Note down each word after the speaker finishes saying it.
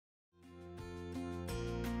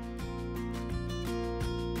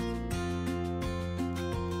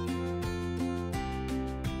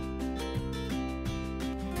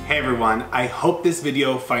Hey everyone, I hope this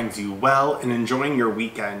video finds you well and enjoying your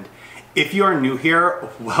weekend. If you are new here,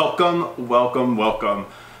 welcome, welcome, welcome.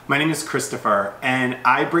 My name is Christopher and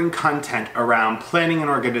I bring content around planning and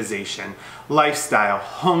organization, lifestyle,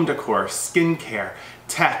 home decor, skincare,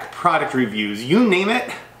 tech, product reviews, you name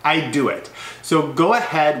it, I do it. So go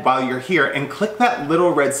ahead while you're here and click that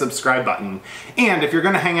little red subscribe button. And if you're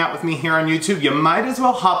gonna hang out with me here on YouTube, you might as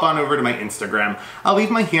well hop on over to my Instagram. I'll leave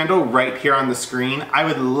my handle right here on the screen. I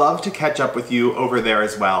would love to catch up with you over there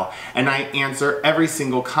as well. And I answer every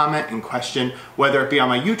single comment and question, whether it be on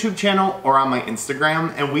my YouTube channel or on my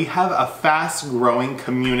Instagram. And we have a fast growing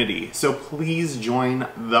community. So please join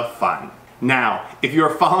the fun. Now, if you're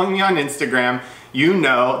following me on Instagram, you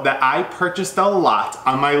know that I purchased a lot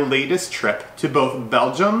on my latest trip to both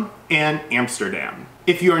Belgium and Amsterdam.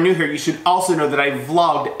 If you are new here, you should also know that I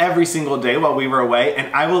vlogged every single day while we were away,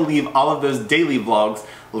 and I will leave all of those daily vlogs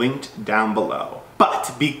linked down below.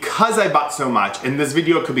 But because I bought so much, and this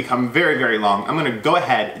video could become very, very long, I'm gonna go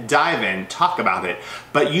ahead, dive in, talk about it.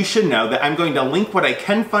 But you should know that I'm going to link what I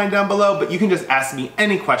can find down below, but you can just ask me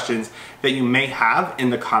any questions that you may have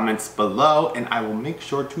in the comments below, and I will make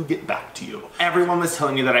sure to get back to you. Everyone was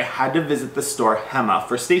telling me that I had to visit the store Hema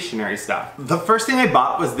for stationery stuff. The first thing I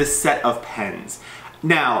bought was this set of pens.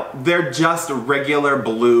 Now, they're just regular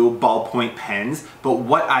blue ballpoint pens, but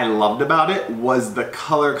what I loved about it was the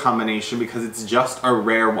color combination because it's just a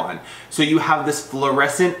rare one. So you have this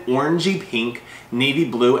fluorescent orangey pink, navy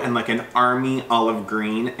blue, and like an army olive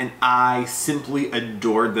green, and I simply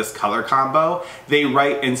adored this color combo. They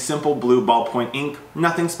write in simple blue ballpoint ink,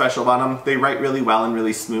 nothing special about them. They write really well and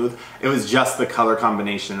really smooth. It was just the color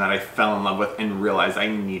combination that I fell in love with and realized I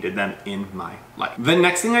needed them in my life. The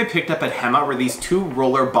next thing I picked up at Hema were these two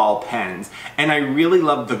roller ball pens, and I really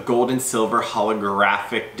loved the gold and silver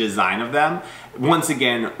holographic design of them. Once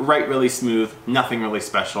again, write really smooth, nothing really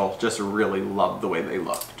special, just really loved the way they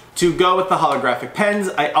looked. To go with the holographic pens,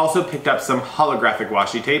 I also picked up some holographic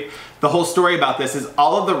washi tape. The whole story about this is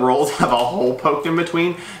all of the rolls have a hole poked in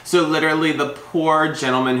between, so literally the poor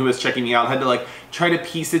gentleman who was checking me out had to like try to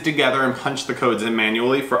piece it together and punch the codes in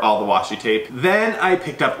manually for all the washi tape. Then I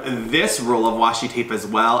picked up this roll of washi tape as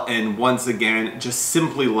well, and once again, just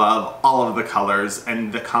simply love all of the colors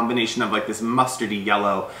and the combination of like this mustardy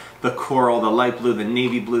yellow, the coral, the light blue, the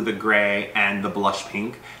navy blue, the gray, and the blush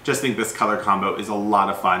pink. Just think this color combo is a lot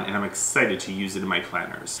of fun and I'm excited to use it in my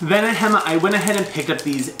planners. Then at Hema, I went ahead and picked up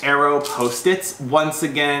these Arrow Post-its. Once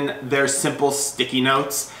again, they're simple sticky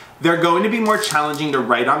notes. They're going to be more challenging to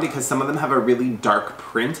write on because some of them have a really dark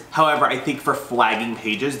print. However, I think for flagging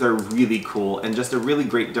pages, they're really cool and just a really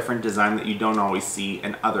great different design that you don't always see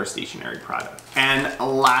in other stationery products. And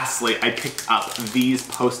lastly, I picked up these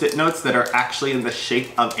Post-it notes that are actually in the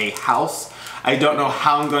shape of a house. I don't know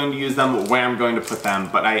how I'm going to use them, where I'm going to put them,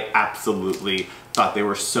 but I absolutely thought they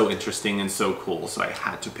were so interesting and so cool, so I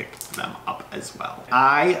had to pick them up as well.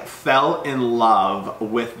 I fell in love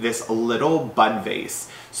with this little bud vase.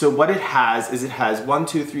 So what it has is it has 1,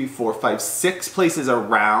 2, 3, 4, 5, 6 places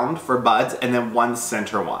around for buds and then one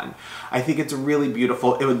center one. I think it's really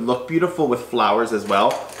beautiful. It would look beautiful with flowers as well,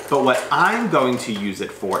 but what I'm going to use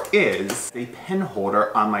it for is a pen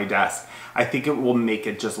holder on my desk. I think it will make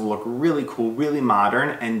it just look really cool, really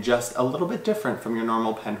modern, and just a little bit different from your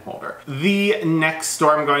normal pen holder. The next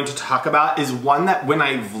store I'm going to talk about is one that when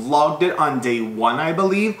I vlogged it on day 1, I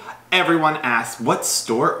believe, everyone asked, what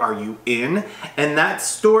store are you in? And that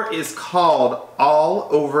store is called All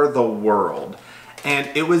Over the World. And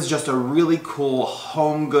it was just a really cool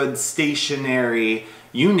home goods, stationery,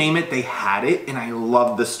 you name it, they had it, and I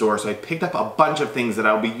loved the store, so I picked up a bunch of things that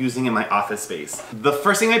I'll be using in my office space. The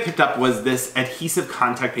first thing I picked up was this adhesive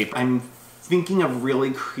contact paper. I'm thinking of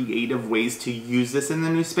really creative ways to use this in the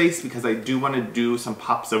new space because I do want to do some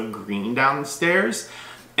pops of green downstairs.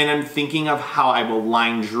 And I'm thinking of how I will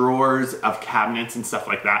line drawers of cabinets and stuff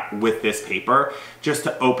like that with this paper just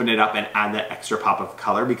to open it up and add that extra pop of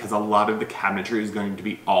color because a lot of the cabinetry is going to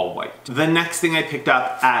be all white. The next thing I picked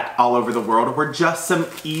up at All Over the World were just some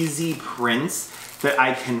easy prints that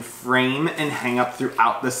I can frame and hang up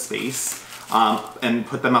throughout the space and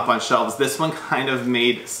put them up on shelves. This one kind of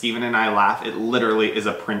made Steven and I laugh. It literally is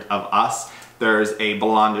a print of us. There's a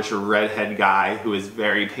blondish redhead guy who is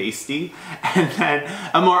very pasty, and then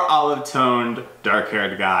a more olive-toned,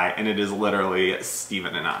 dark-haired guy, and it is literally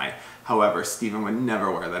Steven and I. However, Steven would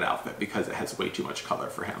never wear that outfit because it has way too much color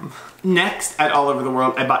for him. Next, at All Over the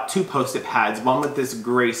World, I bought 2 Post-it pads, one with this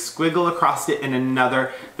gray squiggle across it and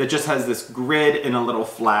another that just has this grid and a little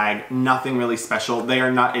flag, nothing really special. They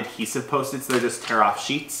are not adhesive Post-its, they're just tear-off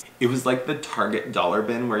sheets. It was like the Target dollar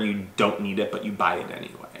bin where you don't need it, but you buy it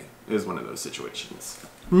anyway. it was one of those situations.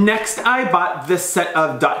 Next, I bought this set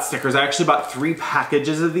of dot stickers. I actually bought 3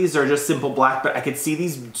 packages of these. They're just simple black, but I could see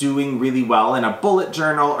these doing really well in a bullet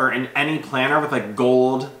journal or in any planner with like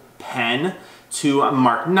gold pen to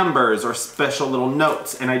mark numbers or special little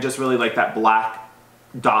notes. And I just really like that black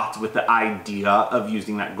dot with the idea of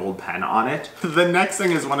using that gold pen on it. The next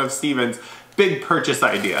thing is one of Steven's big purchase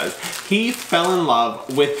ideas. He fell in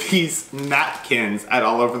love with these napkins at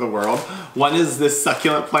All Over the World. One is this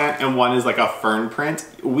succulent plant and one is like a fern print.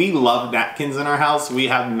 We love napkins in our house. We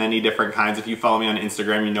have many different kinds. If you follow me on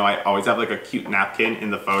Instagram, you know I always have like a cute napkin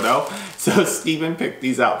in the photo. So Steven picked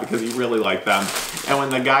these out because he really liked them. And when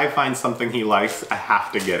the guy finds something he likes, I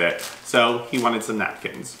have to get it. So he wanted some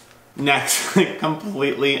napkins. Next,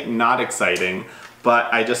 completely not exciting,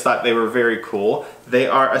 but I just thought they were very cool. They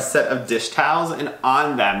are a set of dish towels, and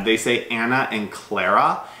on them they say Anna and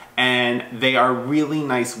Clara, and they are really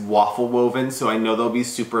nice waffle woven, so I know they'll be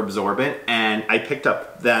super absorbent, and I picked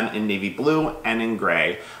up them in navy blue and in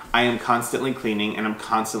gray. I am constantly cleaning and I'm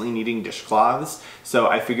constantly needing dishcloths, so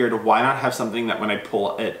I figured why not have something that when I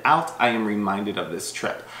pull it out, I am reminded of this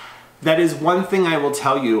trip. That is one thing I will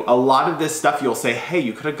tell you. A lot of this stuff you'll say, hey,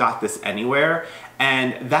 you could have got this anywhere.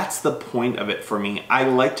 And that's the point of it for me. I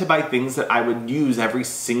like to buy things that I would use every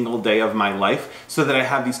single day of my life so that I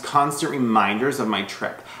have these constant reminders of my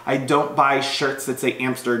trip. I don't buy shirts that say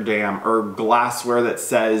Amsterdam or glassware that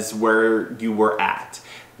says where you were at.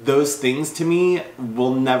 Those things to me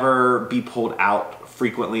will never be pulled out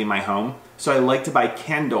frequently in my home. So I like to buy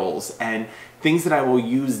candles and things that I will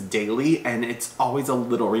use daily, and it's always a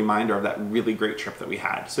little reminder of that really great trip that we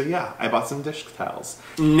had. So yeah, I bought some dish towels.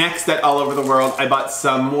 Next, at All Over the World, I bought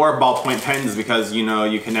some more ballpoint pens because you know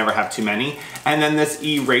you can never have too many. And then this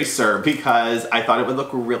eraser because I thought it would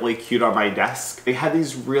look really cute on my desk. They had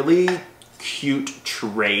these really cute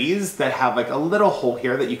trays that have like a little hole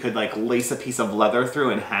here that you could like lace a piece of leather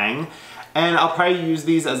through and hang. And I'll probably use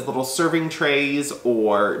these as little serving trays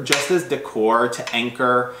or just as decor to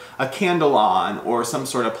anchor a candle on or some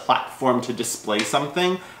sort of platform to display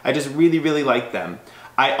something. I just really, really like them.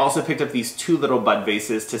 I also picked up these 2 little bud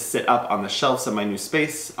vases to sit up on the shelves of my new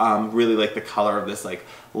space. Really like the color of this like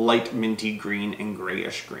light minty green and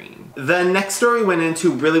grayish green. The next store we went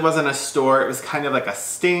into really wasn't a store. It was kind of like a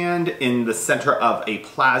stand in the center of a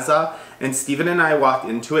plaza. And Steven and I walked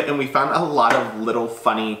into it and we found a lot of little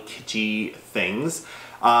funny kitschy things.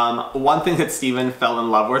 One thing that Steven fell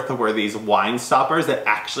in love with were these wine stoppers that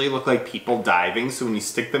actually look like people diving. So when you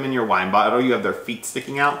stick them in your wine bottle, you have their feet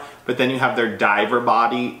sticking out, but then you have their diver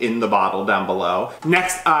body in the bottle down below.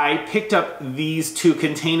 Next, I picked up these 2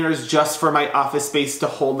 containers just for my office space to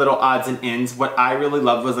hold little odds and ends. What I really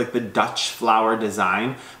loved was like the Dutch flower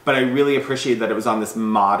design, but I really appreciated that it was on this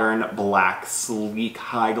modern, black, sleek,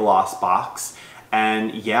 high gloss box.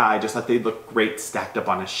 And yeah, I just thought they'd look great stacked up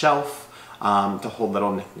on a shelf. To hold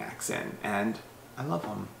little knickknacks in, and I love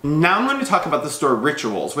them. Now I'm going to talk about the store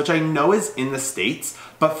Rituals, which I know is in the States,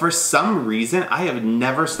 but for some reason I have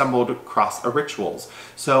never stumbled across a Rituals.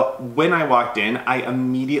 So when I walked in, I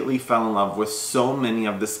immediately fell in love with so many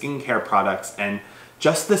of the skincare products and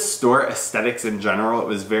just the store aesthetics in general. It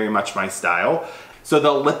was very much my style. So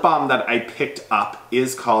the lip balm that I picked up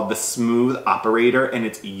is called the Smooth Operator, and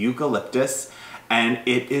it's eucalyptus, and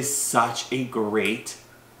it is such a great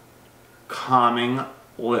calming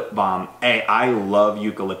lip balm. I love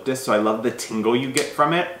eucalyptus, so I love the tingle you get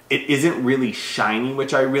from it. It isn't really shiny,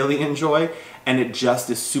 which I really enjoy, and it just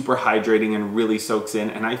is super hydrating and really soaks in,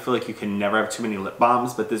 and I feel like you can never have too many lip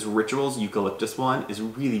balms, but this Rituals eucalyptus one is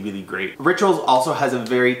really, really great. Rituals also has a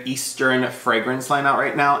very Eastern fragrance line out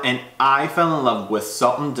right now, and I fell in love with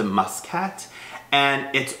Sultan de Muscat.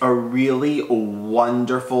 And it's a really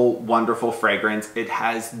wonderful, wonderful fragrance. It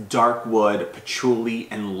has dark wood, patchouli,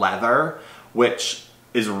 and leather, which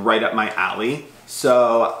is right up my alley.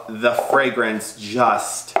 So the fragrance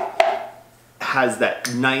just has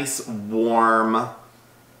that nice, warm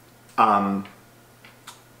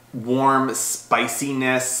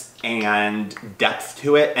spiciness and depth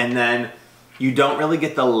to it. And then you don't really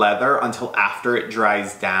get the leather until after it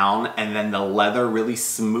dries down, and then the leather really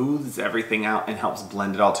smooths everything out and helps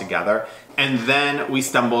blend it all together. And then we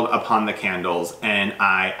stumbled upon the candles, and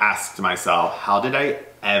I asked myself, how did I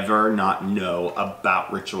ever not know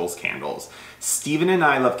about Rituals candles? Steven and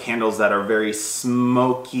I love candles that are very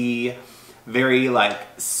smoky, very like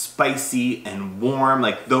spicy and warm.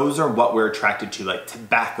 Like those are what we're attracted to, like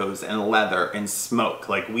tobaccos and leather and smoke.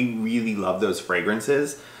 Like we really love those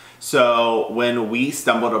fragrances. So when we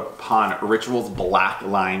stumbled upon Rituals Black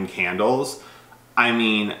Line candles, I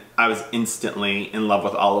mean, I was instantly in love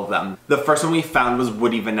with all of them. The first one we found was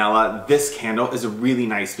Woody Vanilla. This candle is really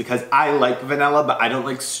nice because I like vanilla, but I don't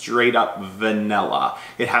like straight up vanilla.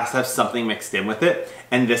 It has to have something mixed in with it.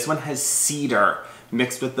 And this one has cedar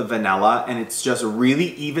mixed with the vanilla, and it's just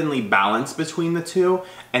really evenly balanced between the two,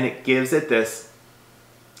 and it gives it this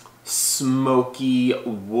smoky,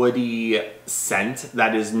 woody scent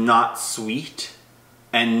that is not sweet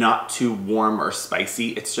and not too warm or spicy.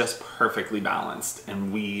 It's just perfectly balanced,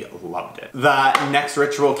 and we loved it. The next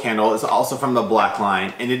ritual candle is also from the Black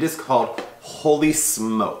line, and it is called Holy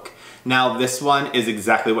Smoke. Now this one is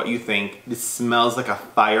exactly what you think. It smells like a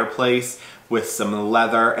fireplace with some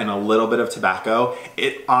leather and a little bit of tobacco.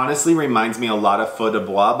 It honestly reminds me a lot of Feu de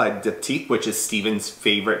Bois by Diptyque, which is Steven's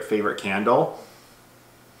favorite candle.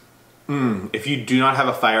 If you do not have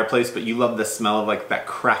a fireplace, but you love the smell of like that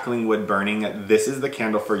crackling wood burning, this is the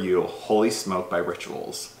candle for you. Holy Smoke by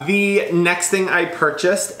Rituals. The next thing I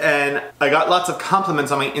purchased, and I got lots of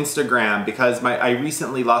compliments on my Instagram because I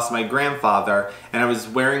recently lost my grandfather, and I was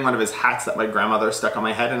wearing one of his hats that my grandmother stuck on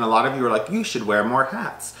my head, and a lot of you were like, you should wear more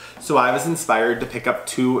hats. So I was inspired to pick up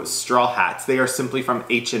 2 straw hats. They are simply from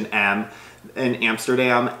H&M in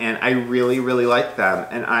Amsterdam, and I really like them.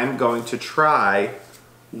 And I'm going to try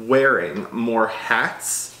wearing more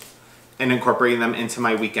hats and incorporating them into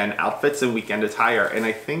my weekend outfits and weekend attire, and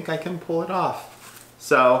I think I can pull it off.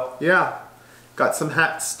 So yeah, got some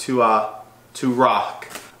hats to rock.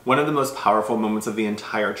 One of the most powerful moments of the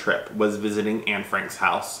entire trip was visiting Anne Frank's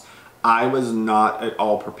house. I was not at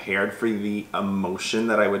all prepared for the emotion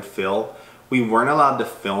that I would feel. We weren't allowed to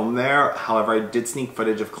film there, however I did sneak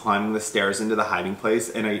footage of climbing the stairs into the hiding place,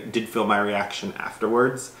 and I did film my reaction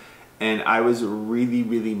afterwards. And I was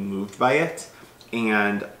really moved by it.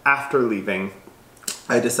 And after leaving,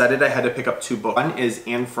 I decided I had to pick up 2 books. One is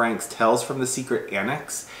Anne Frank's Tales from the Secret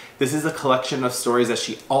Annex. This is a collection of stories that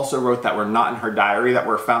she also wrote that were not in her diary, that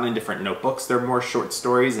were found in different notebooks. They're more short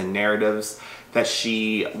stories and narratives that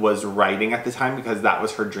she was writing at the time because that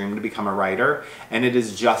was her dream, to become a writer. And it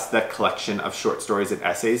is just that collection of short stories and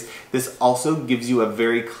essays. This also gives you a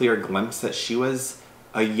very clear glimpse that she was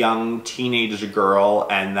a young teenage girl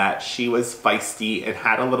and that she was feisty and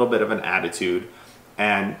had a little bit of an attitude,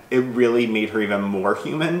 and it really made her even more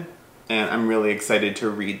human, and I'm really excited to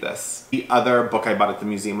read this. The other book I bought at the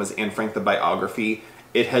museum was Anne Frank the Biography.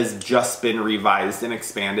 It has just been revised and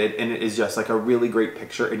expanded, and it is just like a really great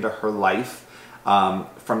picture into her life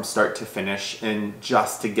from start to finish, and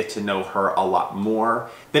just to get to know her a lot more.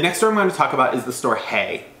 The next store I'm going to talk about is the store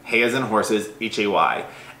Hay. Hay as in horses, H-A-Y.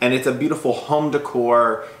 And it's a beautiful home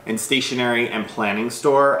decor and stationery and planning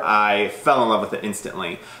store. I fell in love with it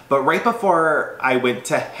instantly. But right before I went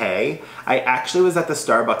to Hay, I actually was at the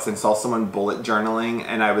Starbucks and saw someone bullet journaling,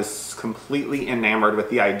 and I was completely enamored with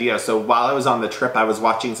the idea. So while I was on the trip, I was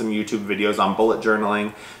watching some YouTube videos on bullet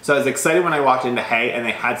journaling. So I was excited when I walked into Hay, and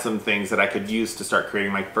they had some things that I could use to start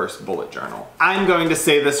creating my first bullet journal. I'm going to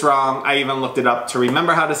say this wrong. I even looked it up to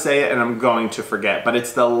remember how to say it, and I'm going to forget. But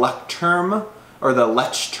it's the Lechterm, or the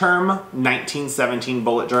Lechterm 1917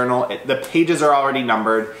 bullet journal. The pages are already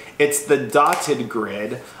numbered. It's the dotted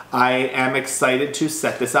grid. I am excited to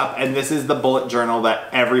set this up, and this is the bullet journal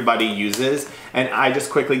that everybody uses. And I just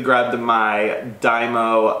quickly grabbed my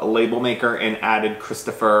Dymo label maker and added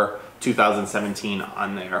Christopher 2017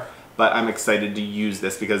 on there. But I'm excited to use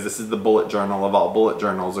this because this is the bullet journal of all bullet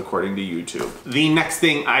journals according to YouTube. The next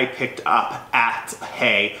thing I picked up at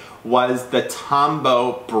Hay was the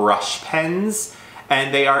Tombow brush pens,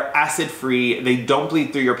 and they are acid-free. They don't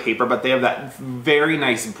bleed through your paper, but they have that very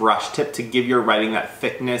nice brush tip to give your writing that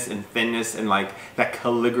thickness and thinness and like that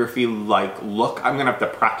calligraphy-like look. I'm gonna have to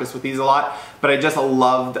practice with these a lot, but I just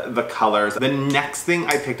loved the colors. The next thing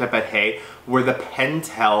I picked up at Hay were the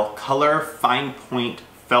Pentel Color Fine Point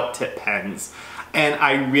felt tip pens. And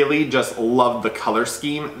I really just love the color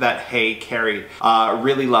scheme that Hay carried.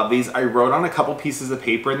 Really love these. I wrote on a couple pieces of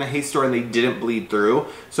paper in the Hay store and they didn't bleed through.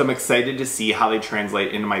 So I'm excited to see how they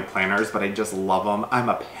translate into my planners, but I just love them. I'm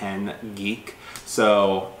a pen geek.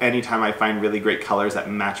 So anytime I find really great colors that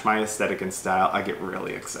match my aesthetic and style, I get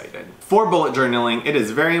really excited. For bullet journaling, it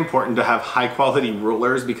is very important to have high quality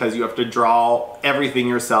rulers because you have to draw everything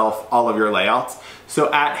yourself, all of your layouts.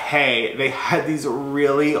 So at Hay, they had these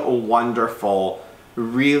really wonderful,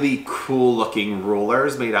 really cool looking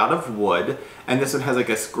rulers made out of wood. And this one has like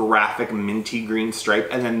this graphic minty green stripe.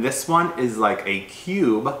 And then this one is like a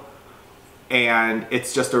cube. And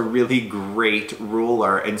it's just a really great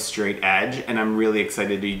ruler and straight edge, and I'm really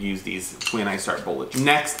excited to use these when I start bullet journaling.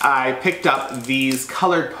 Next, I picked up these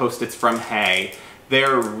colored Post-its from Hay.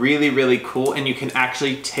 They're really cool, and you can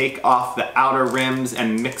actually take off the outer rims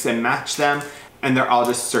and mix and match them. and they're all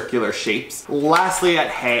just circular shapes. Lastly, at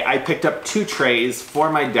Hay, I picked up 2 trays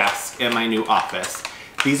for my desk in my new office.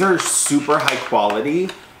 These are super high quality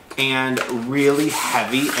and really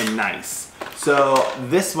heavy and nice. So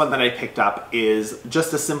this one that I picked up is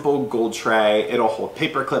just a simple gold tray. It'll hold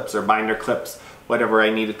paper clips or binder clips, whatever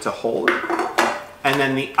I need it to hold. And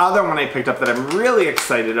then the other one I picked up that I'm really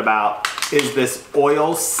excited about is this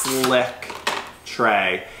oil slick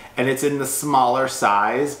tray. And it's in the smaller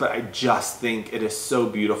size, but I just think it is so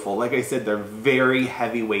beautiful. Like I said, they're very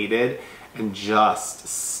heavy weighted and just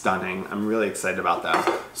stunning. I'm really excited about them.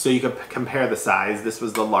 So you can compare the size. This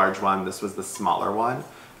was the large one, this was the smaller one.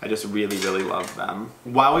 I just really, really love them.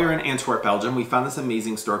 While we were in Antwerp, Belgium, we found this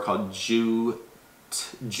amazing store called Juta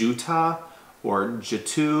or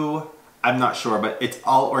Jitu. I'm not sure, but it's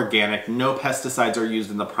all organic. No pesticides are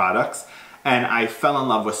used in the products. And I fell in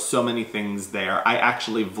love with so many things there. I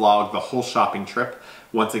actually vlogged the whole shopping trip.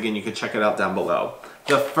 Once again, you can check it out down below.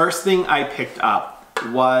 The first thing I picked up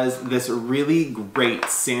was this really great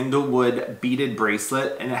sandalwood beaded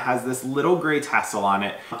bracelet, and it has this little gray tassel on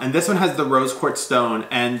it. And this one has the rose quartz stone,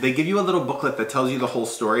 and they give you a little booklet that tells you the whole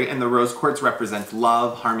story, and the rose quartz represents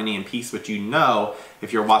love, harmony, and peace, which you know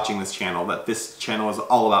if you're watching this channel, that this channel is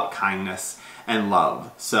all about kindness and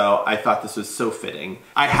love. So I thought this was so fitting.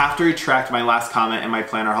 I have to retract my last comment in my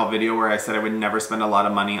planner haul video where I said I would never spend a lot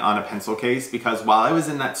of money on a pencil case, because while I was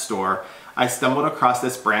in that store, I stumbled across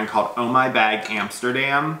this brand called Oh My Bag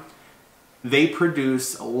Amsterdam. They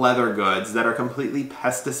produce leather goods that are completely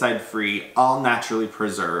pesticide free, all naturally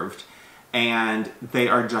preserved, and they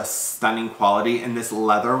are just stunning quality, and this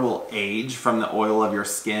leather will age from the oil of your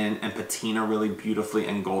skin and patina really beautifully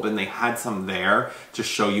and golden. They had some there to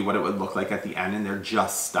show you what it would look like at the end, and they're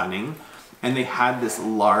just stunning. And they had this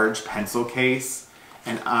large pencil case,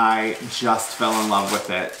 and I just fell in love with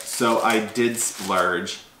it. So I did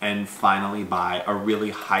splurge and finally buy a really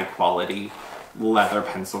high quality leather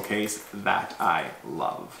pencil case that I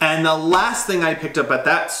love. And the last thing I picked up at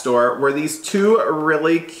that store were these 2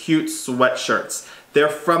 really cute sweatshirts. They're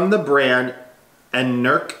from the brand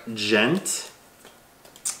Enerk Gent.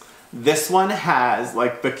 This one has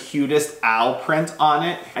like the cutest owl print on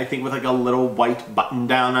it. I think with like a little white button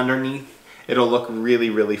down underneath. It'll look really,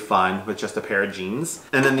 really fun with just a pair of jeans.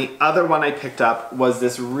 And then the other one I picked up was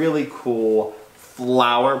this really cool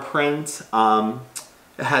flower print.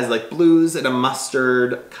 It has like blues and a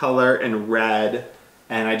mustard color and red,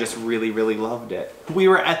 and I just really, really loved it. We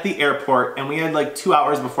were at the airport and we had like 2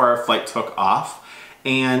 hours before our flight took off,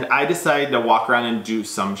 and I decided to walk around and do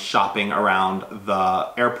some shopping around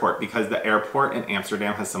the airport because the airport in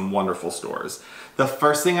Amsterdam has some wonderful stores. The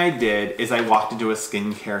first thing I did is I walked into a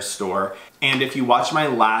skincare store, and if you watch my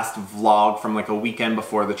last vlog from like a weekend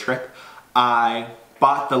before the trip, I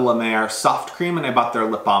bought the La Mer soft cream and I bought their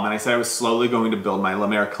lip balm, and I said I was slowly going to build my La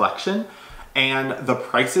Mer collection. And the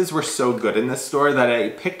prices were so good in this store that I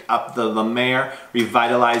picked up the La Mer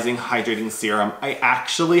Revitalizing Hydrating Serum. I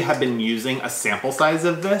actually have been using a sample size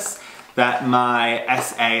of this that my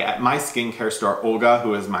SA at my skincare store, Olga,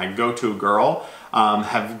 who is my go-to girl,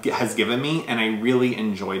 has given me, and I really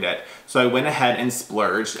enjoyed it. So I went ahead and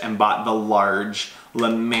splurged and bought the large La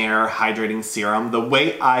Mer Hydrating Serum. The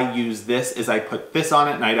way I use this is I put this on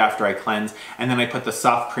at night after I cleanse, and then I put the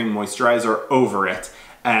soft cream moisturizer over it,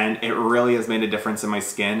 and it really has made a difference in my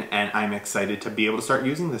skin, and I'm excited to be able to start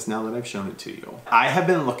using this now that I've shown it to you. I have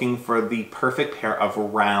been looking for the perfect pair of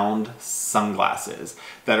round sunglasses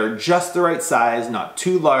that are just the right size, not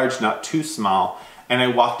too large, not too small, and I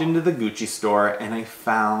walked into the Gucci store and I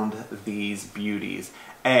found these beauties.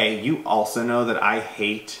 You also know that I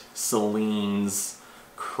hate Celine's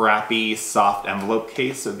crappy soft envelope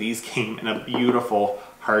case, so these came in a beautiful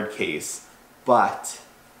hard case, but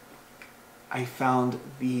I found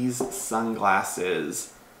these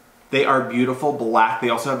sunglasses. They are beautiful black. They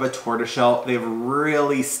also have a tortoiseshell. They have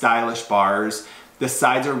really stylish bars. The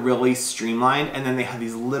sides are really streamlined, and then they have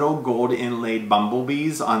these little gold inlaid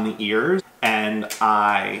bumblebees on the ears, and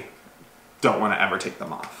I don't want to ever take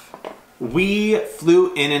them off. We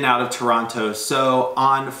flew in and out of Toronto, so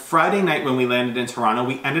on Friday night when we landed in Toronto,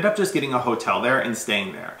 we ended up just getting a hotel there and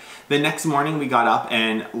staying there. The next morning we got up,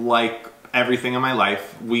 and like everything in my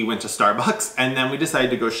life, we went to Starbucks, and then we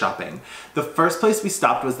decided to go shopping. The first place we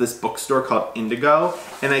stopped was this bookstore called Indigo,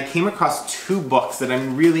 and I came across 2 books that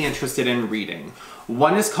I'm really interested in reading.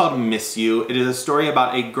 One is called Miss You. It is a story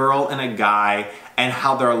about a girl and a guy and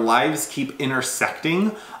how their lives keep intersecting,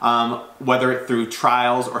 whether it's through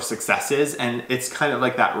trials or successes, and it's kind of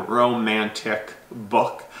like that romantic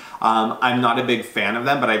book. I'm not a big fan of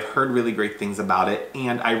them, but I've heard really great things about it,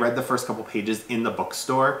 and I read the first couple pages in the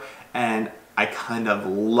bookstore, and I kind of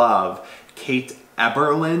love Kate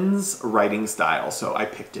Eberlin's writing style. So I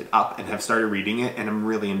picked it up and have started reading it, and I'm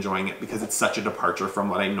really enjoying it because it's such a departure from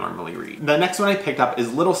what I normally read. The next one I picked up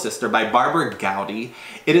is Little Sister by Barbara Gowdy.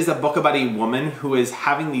 It is a book about a woman who is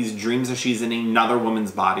having these dreams that she's in another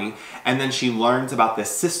woman's body, and then she learns about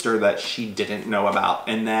this sister that she didn't know about.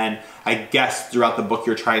 And then I guess throughout the book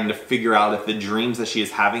you're trying to figure out if the dreams that she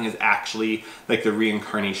is having is actually like the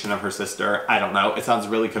reincarnation of her sister. I don't know. It sounds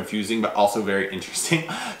really confusing but also very interesting.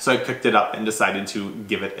 So I picked it up and decided to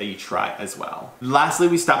give it a try as well. Lastly,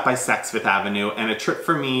 we stopped by Saks Fifth Avenue, and a trip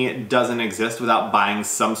for me doesn't exist without buying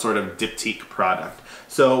some sort of diptyque product.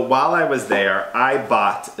 So while I was there, I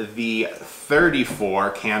bought the 34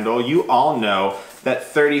 candle. You all know that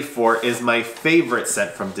 34 is my favorite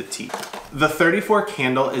scent from Diptyque. The 34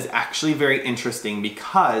 candle is actually very interesting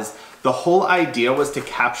because the whole idea was to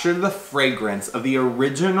capture the fragrance of the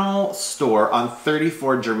original store on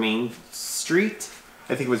 34 Germain Street.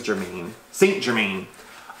 I think it was Germain. Saint Germain.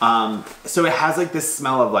 So it has like this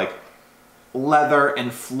smell of like leather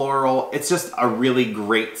and floral. It's just a really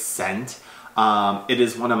great scent. It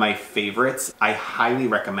is one of my favorites. I highly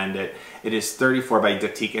recommend it. It is 34 by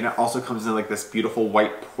Diptyque, and it also comes in like this beautiful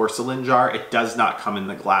white porcelain jar. It does not come in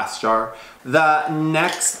the glass jar. The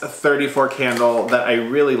next 34 candle that I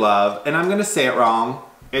really love, and I'm gonna say it wrong,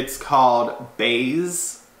 it's called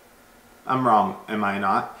Bays. I'm wrong, am I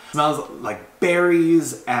not? It smells like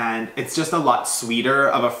berries, and it's just a lot sweeter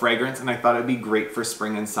of a fragrance, and I thought it'd be great for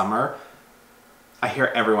spring and summer. I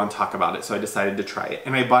hear everyone talk about it, so I decided to try it.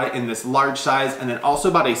 And I bought it in this large size, and then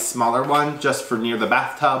also bought a smaller one just for near the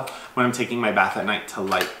bathtub when I'm taking my bath at night to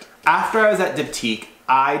light. After I was at Diptyque,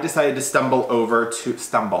 I decided to it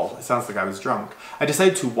sounds like I was drunk. I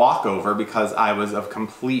decided to walk over because I was of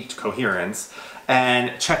complete coherence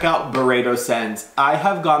and check out Byredo scents. I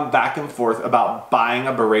have gone back and forth about buying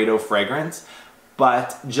a Byredo fragrance,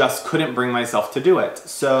 but just couldn't bring myself to do it.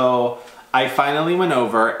 So I finally went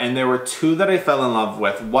over, and there were two that I fell in love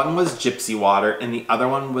with. One was Gypsy Water and the other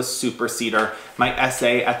one was Super Cedar. My SA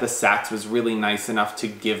at the Saks was really nice enough to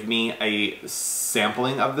give me a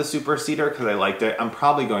sampling of the Super Cedar because I liked it. I'm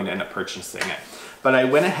probably going to end up purchasing it. But I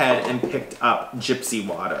went ahead and picked up Gypsy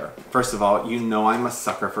Water. First of all, you know I'm a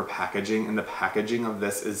sucker for packaging, and the packaging of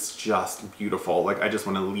this is just beautiful. Like, I just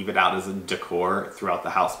want to leave it out as a decor throughout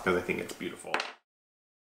the house because I think it's beautiful.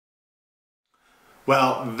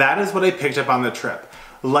 Well, that is what I picked up on the trip.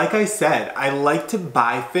 Like I said, I like to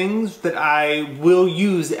buy things that I will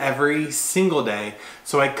use every single day,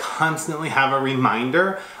 so I constantly have a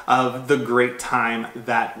reminder of the great time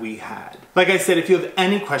that we had. Like I said, if you have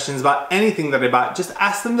any questions about anything that I bought, just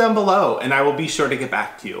ask them down below and I will be sure to get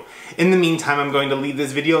back to you. In the meantime, I'm going to leave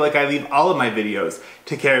this video like I leave all of my videos.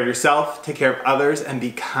 Take care of yourself, take care of others, and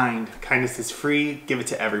be kind. Kindness is free, give it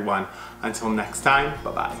to everyone. Until next time,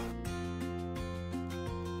 bye-bye.